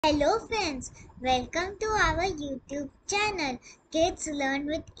Hello friends, welcome to our YouTube channel Kids Learn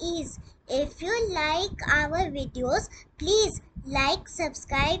with Ease. If you like our videos, please like,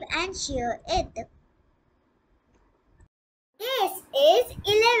 subscribe and share it. This is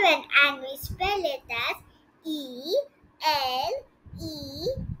 11 and we spell it as E-L-E-V-E-N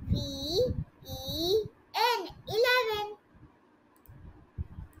 11.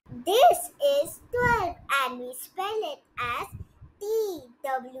 This is 12 and we spell it as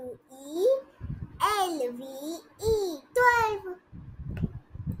Twelve. 12.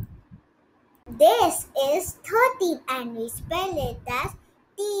 This is 13 and we spell it as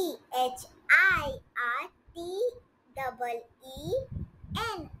Thirteen.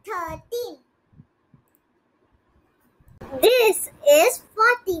 13. This is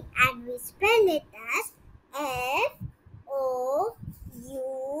 14 and we spell it as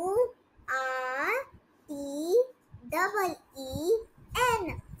Fourteen.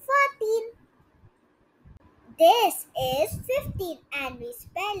 14. This is 15 and we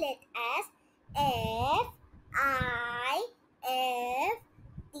spell it as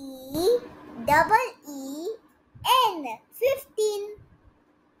Fifteen. 15.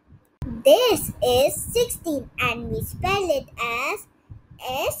 This is 16 and we spell it as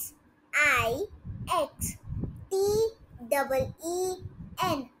Sixteen.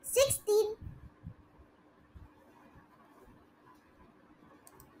 16.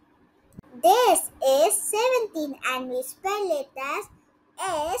 This is 17 and we spell it as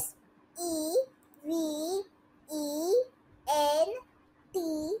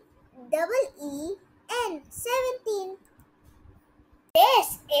Seventeen. 17.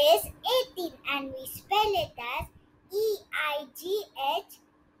 This is 18 and we spell it as Eighteen.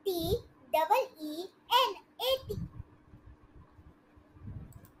 18.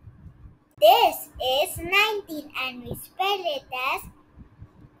 This is 19 and we spell it as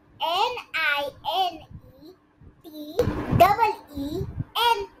Ninteen.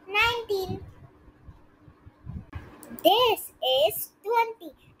 19. This is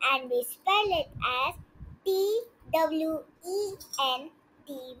 20 and we spell it as Twenty.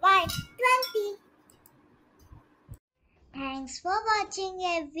 20. Thanks for watching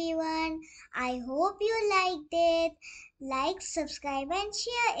everyone. I hope you liked it. Like, subscribe and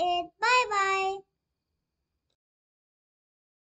share it. Bye bye.